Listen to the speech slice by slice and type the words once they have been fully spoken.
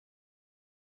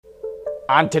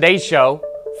On today's show,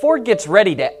 Ford gets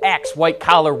ready to axe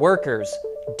white-collar workers,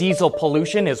 diesel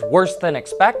pollution is worse than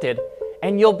expected,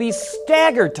 and you'll be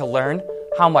staggered to learn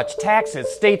how much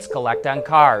taxes states collect on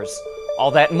cars.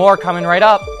 All that and more coming right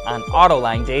up on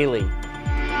Autoline Daily.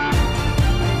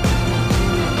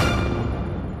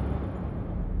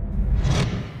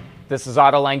 This is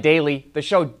Autoline Daily, the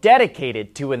show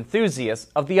dedicated to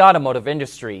enthusiasts of the automotive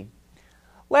industry.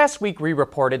 Last week, we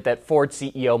reported that Ford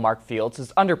CEO Mark Fields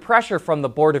is under pressure from the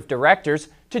board of directors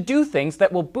to do things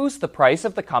that will boost the price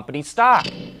of the company's stock.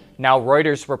 Now,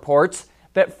 Reuters reports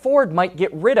that Ford might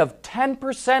get rid of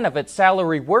 10% of its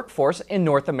salary workforce in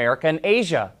North America and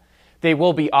Asia. They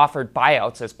will be offered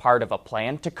buyouts as part of a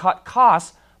plan to cut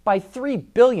costs by $3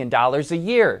 billion a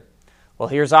year. Well,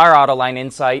 here's our Autoline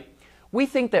insight. We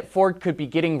think that Ford could be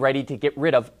getting ready to get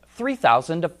rid of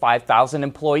 3,000 to 5,000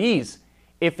 employees.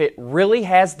 If it really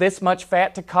has this much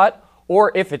fat to cut,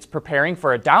 or if it's preparing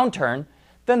for a downturn,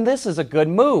 then this is a good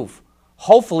move.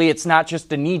 Hopefully it's not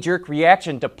just a knee-jerk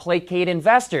reaction to placate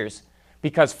investors,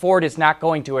 because Ford is not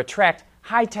going to attract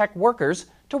high-tech workers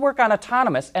to work on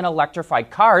autonomous and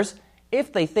electrified cars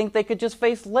if they think they could just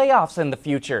face layoffs in the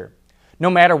future.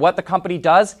 No matter what the company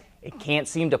does, it can't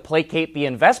seem to placate the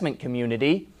investment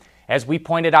community. As we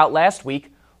pointed out last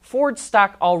week, Ford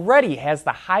stock already has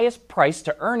the highest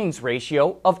price-to-earnings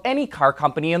ratio of any car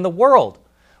company in the world.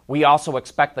 We also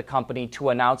expect the company to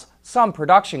announce some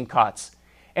production cuts.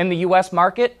 In the U.S.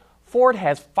 market, Ford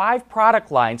has 5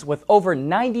 product lines with over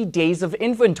 90 days of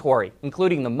inventory,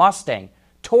 including the Mustang,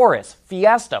 Taurus,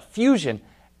 Fiesta, Fusion,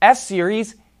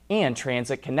 S-Series, and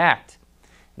Transit Connect.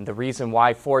 And the reason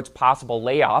why Ford's possible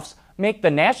layoffs make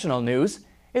the national news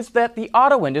is that the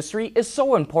auto industry is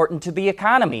so important to the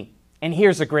economy. And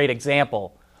here's a great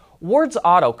example. Wards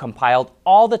Auto compiled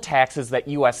all the taxes that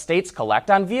U.S. states collect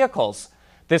on vehicles.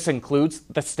 This includes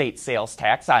the state sales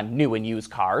tax on new and used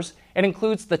cars. It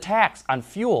includes the tax on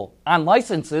fuel, on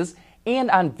licenses, and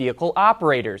on vehicle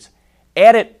operators.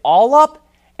 Add it all up,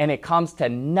 and it comes to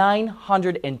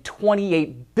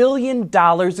 $928 billion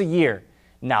a year.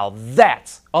 Now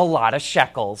that's a lot of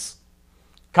shekels.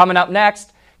 Coming up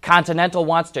next, Continental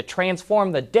wants to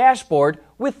transform the dashboard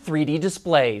with 3D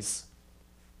displays.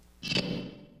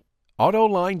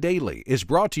 Autoline Daily is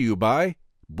brought to you by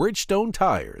Bridgestone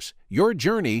Tires, your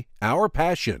journey, our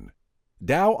passion.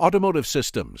 Dow Automotive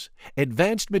Systems,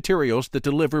 advanced materials that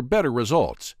deliver better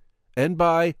results. And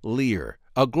by Lear,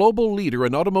 a global leader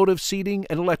in automotive seating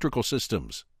and electrical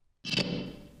systems.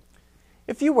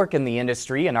 If you work in the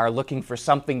industry and are looking for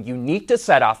something unique to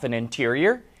set off an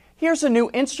interior, here's a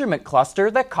new instrument cluster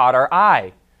that caught our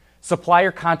eye.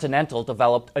 Supplier Continental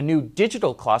developed a new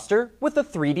digital cluster with a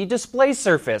 3D display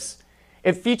surface.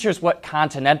 It features what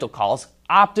Continental calls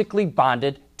optically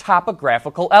bonded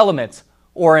topographical elements,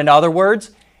 or in other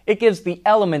words, it gives the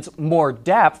elements more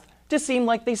depth to seem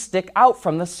like they stick out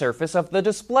from the surface of the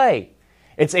display.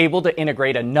 It's able to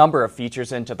integrate a number of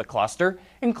features into the cluster,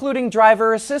 including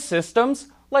driver assist systems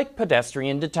like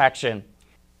pedestrian detection.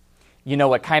 You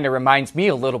know, it kind of reminds me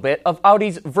a little bit of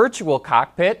Audi's virtual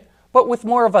cockpit, but with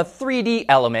more of a 3D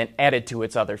element added to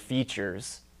its other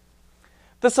features.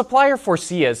 The supplier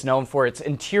Faurecia is known for its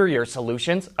interior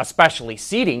solutions, especially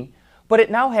seating, but it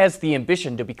now has the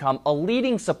ambition to become a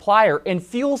leading supplier in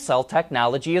fuel cell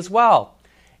technology as well.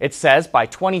 It says by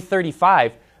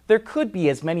 2035, there could be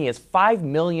as many as 5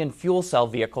 million fuel cell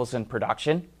vehicles in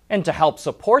production, and to help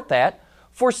support that,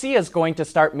 Faurecia is going to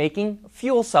start making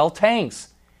fuel cell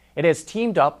tanks. It has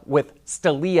teamed up with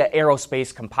Stelia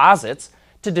Aerospace Composites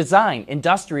to design,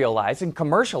 industrialize, and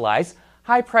commercialize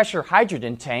high-pressure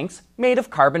hydrogen tanks made of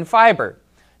carbon fiber.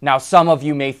 Now, some of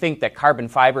you may think that carbon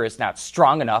fiber is not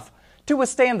strong enough to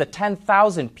withstand the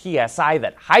 10,000 psi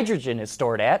that hydrogen is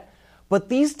stored at, but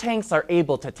these tanks are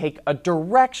able to take a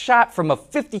direct shot from a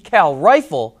 50 cal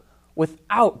rifle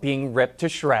without being ripped to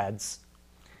shreds.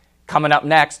 Coming up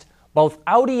next, both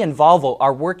Audi and Volvo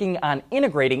are working on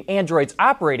integrating Android's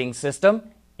operating system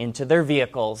into their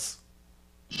vehicles.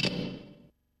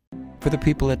 For the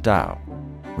people at Dow,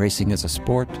 racing is a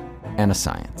sport and a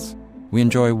science. We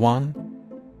enjoy one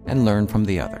and learn from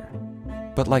the other.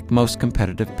 But like most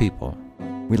competitive people,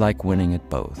 we like winning at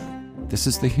both. This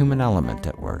is the human element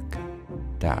at work.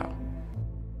 Dow.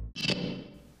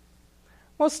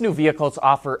 Most new vehicles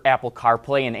offer Apple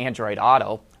CarPlay and Android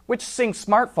Auto, which syncs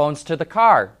smartphones to the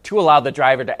car to allow the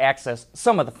driver to access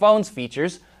some of the phone's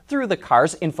features through the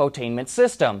car's infotainment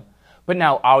system. But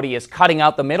now Audi is cutting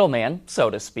out the middleman, so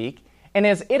to speak, and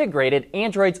has integrated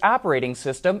Android's operating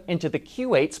system into the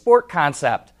Q8 Sport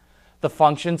concept. The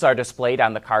functions are displayed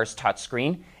on the car's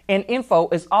touchscreen, and info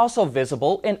is also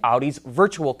visible in Audi's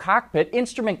virtual cockpit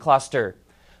instrument cluster.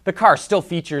 The car still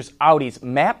features Audi's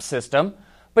map system,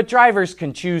 but drivers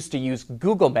can choose to use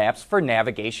Google Maps for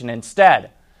navigation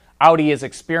instead. Audi is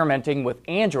experimenting with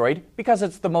Android because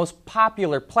it's the most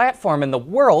popular platform in the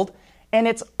world and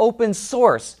it's open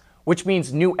source, which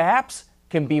means new apps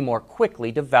can be more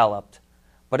quickly developed.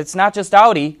 But it's not just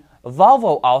Audi.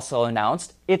 Volvo also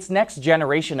announced its next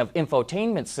generation of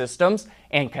infotainment systems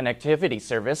and connectivity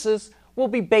services will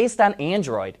be based on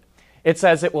Android. It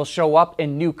says it will show up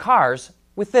in new cars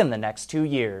within the next 2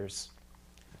 years.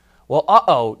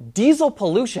 Well, diesel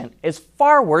pollution is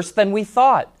far worse than we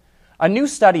thought. A new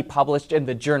study published in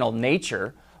the journal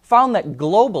Nature found that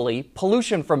globally,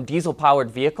 pollution from diesel-powered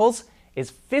vehicles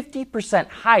is 50%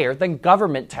 higher than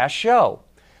government tests show.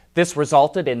 This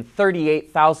resulted in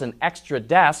 38,000 extra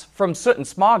deaths from soot and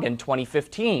smog in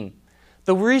 2015.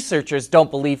 The researchers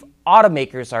don't believe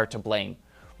automakers are to blame.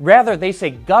 Rather, they say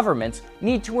governments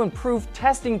need to improve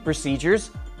testing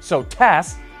procedures so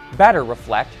tests better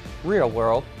reflect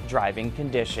real-world driving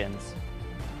conditions.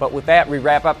 But with that, we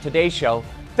wrap up today's show.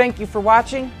 Thank you for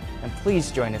watching, and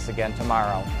please join us again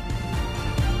tomorrow.